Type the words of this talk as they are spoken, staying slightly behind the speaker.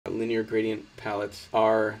linear gradient palettes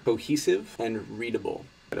are cohesive and readable.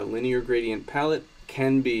 A linear gradient palette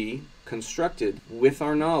can be constructed with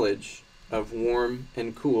our knowledge of warm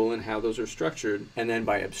and cool and how those are structured, and then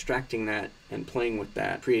by abstracting that and playing with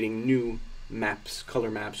that, creating new maps,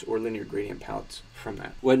 color maps, or linear gradient palettes from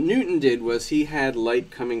that. What Newton did was he had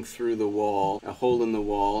light coming through the wall, a hole in the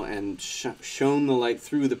wall, and shone the light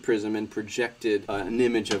through the prism and projected an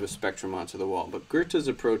image of a spectrum onto the wall. But Goethe's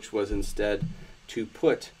approach was instead to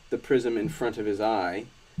put the prism in front of his eye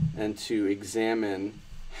and to examine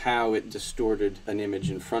how it distorted an image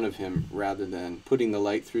in front of him rather than putting the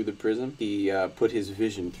light through the prism. He put his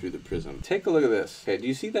vision through the prism. Take a look at this. Okay, do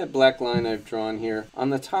you see that black line I've drawn here? On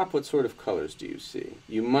the top, what sort of colors do you see?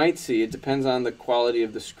 You might see, it depends on the quality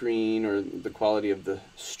of the screen or the quality of the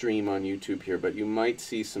stream on YouTube here, but you might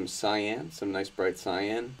see some cyan, some nice bright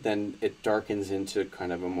cyan. Then it darkens into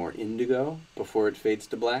kind of a more indigo before it fades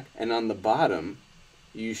to black. And on the bottom,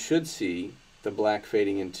 you should see the black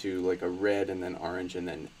fading into like a red and then orange and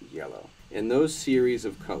then yellow. In those series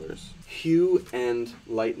of colors, hue and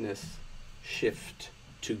lightness shift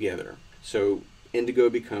together. So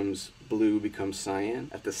indigo becomes blue, becomes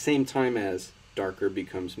cyan, at the same time as darker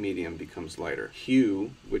becomes medium, becomes lighter.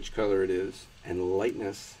 Hue, which color it is, and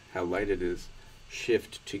lightness, how light it is,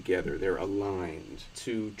 shift together. They're aligned.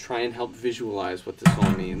 To try and help visualize what this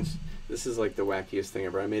all means, this is like the wackiest thing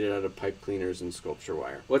ever. I made it out of pipe cleaners and sculpture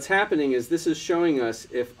wire. What's happening is this is showing us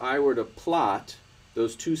if I were to plot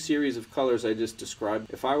those two series of colors I just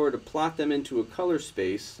described, if I were to plot them into a color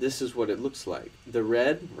space, this is what it looks like. The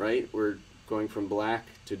red, right, we're going from black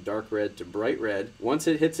to dark red to bright red. Once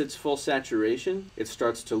it hits its full saturation, it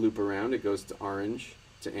starts to loop around. It goes to orange,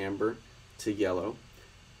 to amber, to yellow.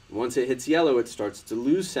 Once it hits yellow, it starts to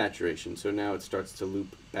lose saturation, so now it starts to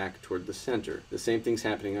loop back toward the center. The same thing's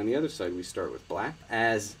happening on the other side. We start with black.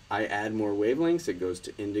 As I add more wavelengths, it goes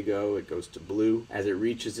to indigo, it goes to blue. As it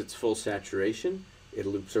reaches its full saturation, it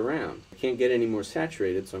loops around. I can't get any more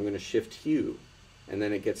saturated, so I'm going to shift hue. And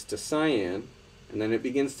then it gets to cyan, and then it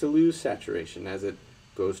begins to lose saturation as it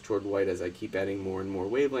goes toward white as I keep adding more and more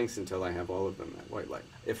wavelengths until I have all of them at white light.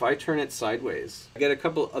 If I turn it sideways, I get a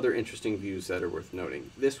couple other interesting views that are worth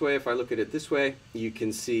noting. This way, if I look at it this way, you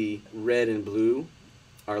can see red and blue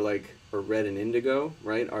are like, or red and indigo,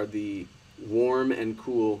 right, are the warm and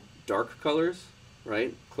cool dark colors,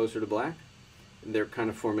 right, closer to black. They're kind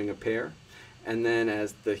of forming a pair. And then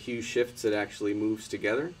as the hue shifts, it actually moves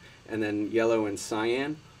together. And then yellow and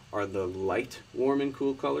cyan are the light warm and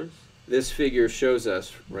cool colors. This figure shows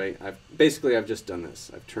us, right, I've just done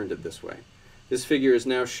this. I've turned it this way. This figure is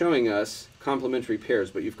now showing us complementary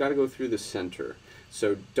pairs, but you've got to go through the center.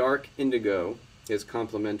 So dark indigo is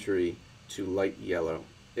complementary to light yellow.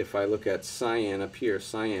 If I look at cyan up here,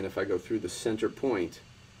 cyan, if I go through the center point,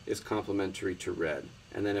 is complementary to red.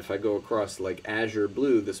 And then if I go across like azure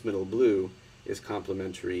blue, this middle blue, is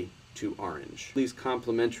complementary to orange. These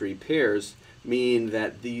complementary pairs mean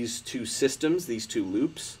that these two systems, these two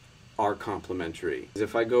loops, are complementary.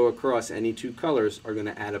 If I go across, any two colors are going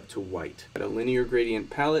to add up to white. A linear gradient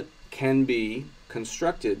palette can be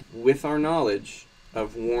constructed with our knowledge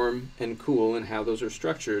of warm and cool and how those are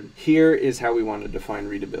structured. Here is how we want to define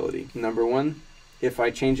readability. Number one, if I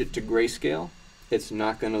change it to grayscale, it's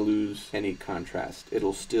not going to lose any contrast.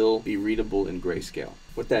 It'll still be readable in grayscale.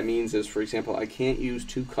 What that means is, for example, I can't use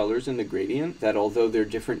two colors in the gradient that, although they're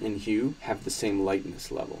different in hue, have the same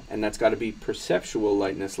lightness level. And that's got to be perceptual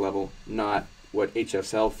lightness level, not what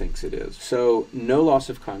HSL thinks it is. So no loss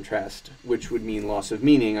of contrast, which would mean loss of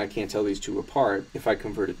meaning. I can't tell these two apart if I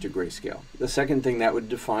convert it to grayscale. The second thing that would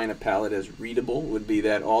define a palette as readable would be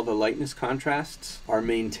that all the lightness contrasts are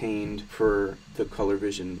maintained for the color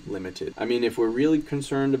vision limited. I mean, if we're really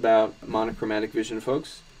concerned about monochromatic vision,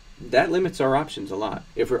 folks, that limits our options a lot.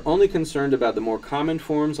 If we're only concerned about the more common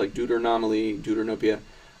forms like deuteranomaly, deuteranopia,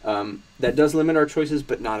 that does limit our choices,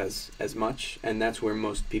 but not as much, and that's where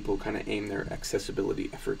most people kind of aim their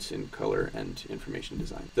accessibility efforts in color and information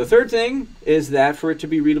design. The third thing is that for it to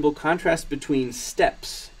be readable, contrast between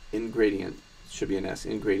steps in gradient, should be an S,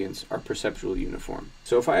 in gradients, are perceptually uniform.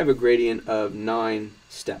 So if I have a gradient of 9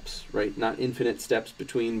 steps, right, not infinite steps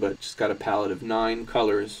between, but just got a palette of 9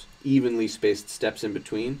 colors, evenly spaced steps in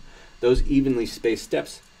between, those evenly spaced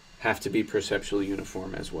steps have to be perceptually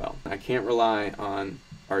uniform as well. I can't rely on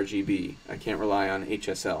RGB. I can't rely on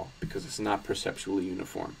HSL because it's not perceptually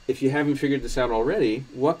uniform. If you haven't figured this out already,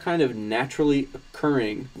 what kind of naturally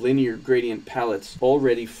occurring linear gradient palettes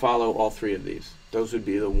already follow all three of these? Those would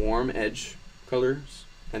be the warm edge colors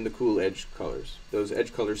and the cool edge colors. Those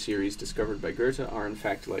edge color series discovered by Goethe are in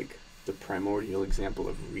fact like the primordial example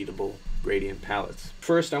of readable gradient palettes.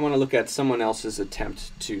 First, I want to look at someone else's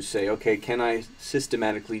attempt to say, okay, can I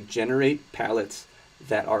systematically generate palettes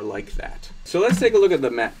that are like that? So let's take a look at the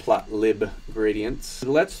matplotlib gradients.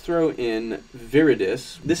 Let's throw in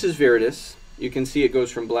Viridis. This is Viridis. You can see it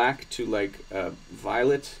goes from black to like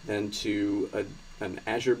violet, then to an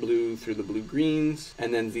azure blue through the blue greens,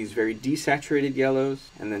 and then these very desaturated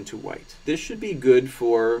yellows, and then to white. This should be good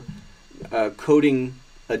for coding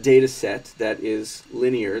a data set that is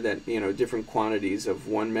linear, that, you know, different quantities of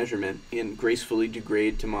one measurement in gracefully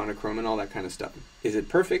degrade to monochrome and all that kind of stuff. Is it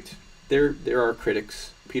perfect? There are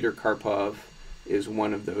critics. Peter Karpov is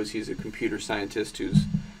one of those. He's a computer scientist who's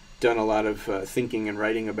done a lot of thinking and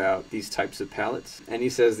writing about these types of palettes, and he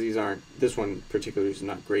says this one particularly is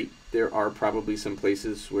not great. There are probably some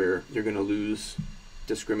places where you're going to lose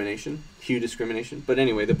discrimination, hue discrimination. But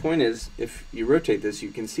anyway, the point is, if you rotate this, you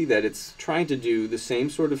can see that it's trying to do the same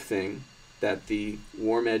sort of thing that the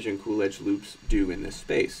warm edge and cool edge loops do in this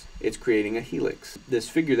space. It's creating a helix, this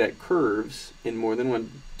figure that curves in more than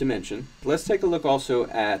one dimension. Let's take a look also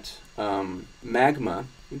at magma.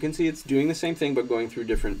 You can see it's doing the same thing but going through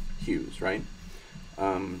different hues, right?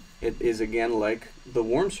 It is again like the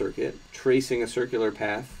warm circuit, tracing a circular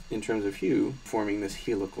path in terms of hue, forming this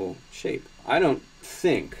helical shape. I don't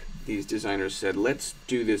think these designers said, let's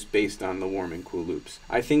do this based on the warm and cool loops.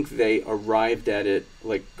 I think they arrived at it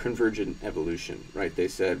like convergent evolution, right? They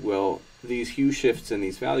said, well, these hue shifts and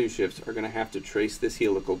these value shifts are going to have to trace this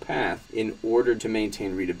helical path in order to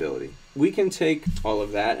maintain readability. We can take all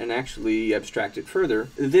of that and actually abstract it further.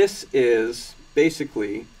 This is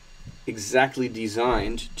basically exactly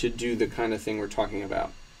designed to do the kind of thing we're talking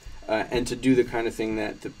about, and to do the kind of thing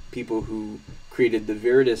that the people who created the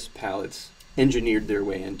Viridis palettes engineered their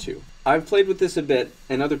way into. I've played with this a bit,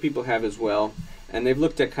 and other people have as well, and they've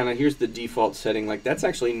looked at kind of, here's the default setting, like that's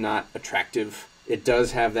actually not attractive. It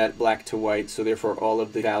does have that black to white, so therefore all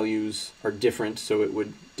of the values are different, so it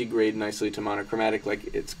would degrade nicely to monochromatic.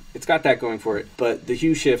 Like it's got that going for it, but the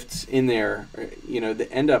hue shifts in there, you know, they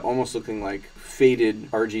end up almost looking like faded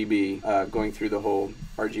RGB going through the whole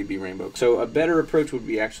RGB rainbow. So a better approach would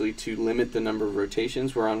be actually to limit the number of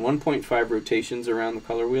rotations. We're on 1.5 rotations around the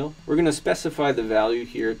color wheel. We're going to specify the value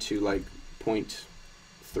here to like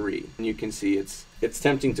 0.3, and you can see it's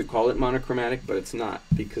tempting to call it monochromatic, but it's not,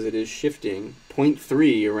 because it is shifting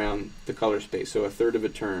 0.3 around the color space, so a third of a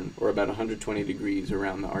turn, or about 120 degrees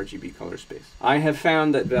around the RGB color space. I have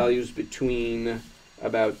found that values between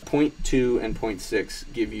about 0.2 and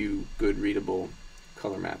 0.6 give you good readable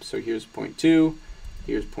color maps. So here's 0.2,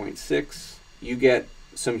 here's 0.6. You get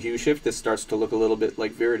some hue shift that starts to look a little bit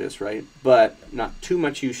like Viridis, right? But not too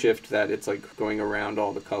much hue shift that it's like going around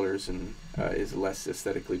all the colors and is less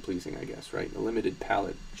aesthetically pleasing, I guess, right? A limited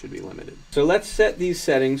palette should be limited. So let's set these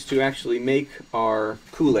settings to actually make our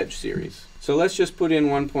cool edge series. So let's just put in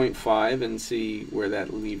 1.5 and see where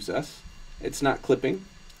that leaves us. It's not clipping,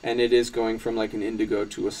 and it is going from like an indigo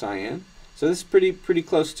to a cyan. So this is pretty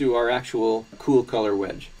close to our actual cool color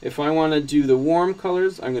wedge. If I want to do the warm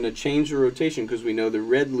colors, I'm going to change the rotation, because we know the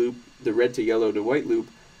red loop, the red to yellow to white loop,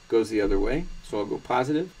 goes the other way. So I'll go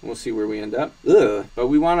positive, and we'll see where we end up. Ugh, but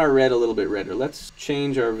we want our red a little bit redder. Let's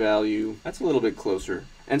change our value. That's a little bit closer.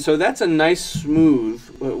 And so that's a nice,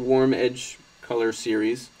 smooth, warm edge color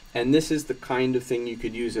series. And this is the kind of thing you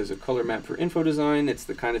could use as a color map for info design. It's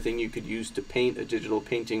the kind of thing you could use to paint a digital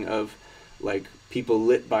painting of like people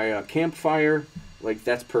lit by a campfire. Like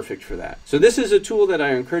that's perfect for that. So this is a tool that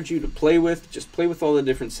I encourage you to play with. Just play with all the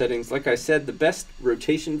different settings. Like I said, the best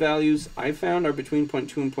rotation values I found are between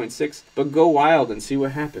 0.2 and 0.6, but go wild and see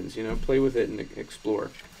what happens. You know, play with it and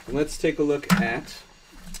explore. And let's take a look at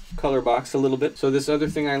Colorbox a little bit. So this other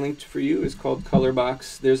thing I linked for you is called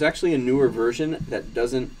Colorbox. There's actually a newer version that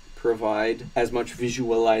doesn't provide as much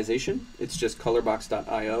visualization. It's just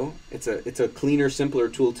colorbox.io. It's a cleaner, simpler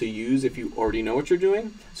tool to use if you already know what you're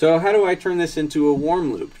doing. So how do I turn this into a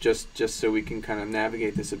warm loop, just so we can kind of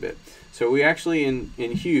navigate this a bit? So we actually, in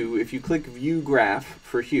hue, if you click view graph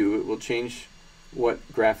for hue, it will change what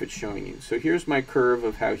graph it's showing you. So here's my curve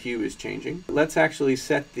of how hue is changing. Let's actually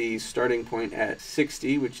set the starting point at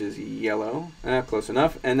 60, which is yellow. Close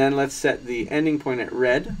enough. And then let's set the ending point at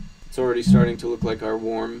red. It's already starting to look like our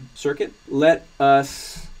warm circuit. Let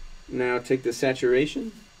us now take the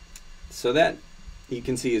saturation, so that you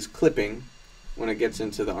can see is clipping when it gets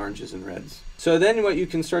into the oranges and reds. So then what you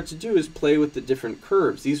can start to do is play with the different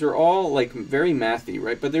curves. These are all like very mathy,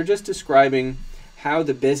 right? But they're just describing how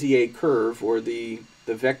the Bezier curve, or the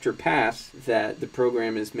vector path that the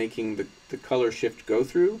program is making the color shift go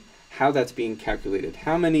through, how that's being calculated.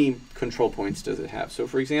 How many control points does it have? So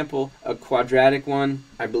for example, a quadratic one,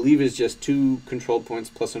 I believe, is just 2 control points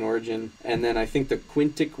plus an origin. And then I think the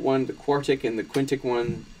quintic one, the quartic and the quintic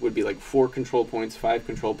one would be like 4 control points, 5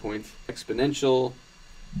 control points, exponential,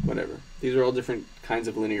 whatever. These are all different kinds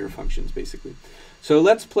of linear functions, basically. So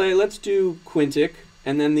let's do quintic.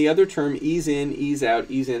 And then the other term, ease in, ease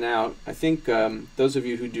in, out. I think those of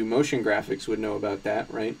you who do motion graphics would know about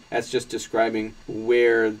that, right? That's just describing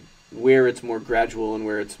where it's more gradual and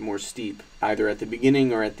where it's more steep, either at the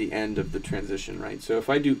beginning or at the end of the transition, right? So if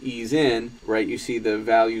I do ease in, right, you see the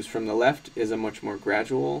values from the left is a much more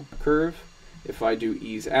gradual curve. If I do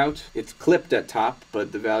ease out, it's clipped at top,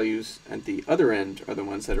 but the values at the other end are the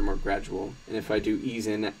ones that are more gradual. And if I do ease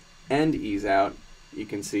in and ease out, you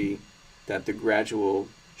can see that the gradual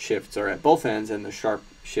shifts are at both ends and the sharp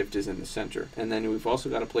shift is in the center. And then we've also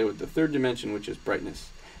got to play with the third dimension, which is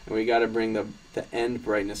brightness. And we got to bring the end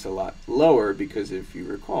brightness a lot lower, because if you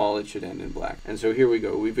recall, it should end in black. And so here we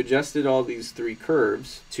go. We've adjusted all these 3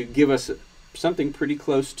 curves to give us something pretty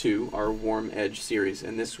close to our warm edge series.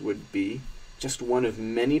 And this would be just one of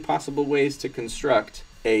many possible ways to construct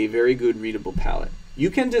a very good readable palette. You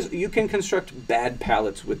can construct bad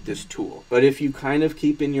palettes with this tool, but if you kind of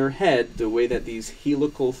keep in your head the way that these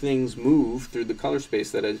helical things move through the color space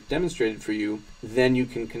that I've demonstrated for you, then you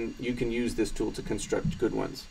can use this tool to construct good ones.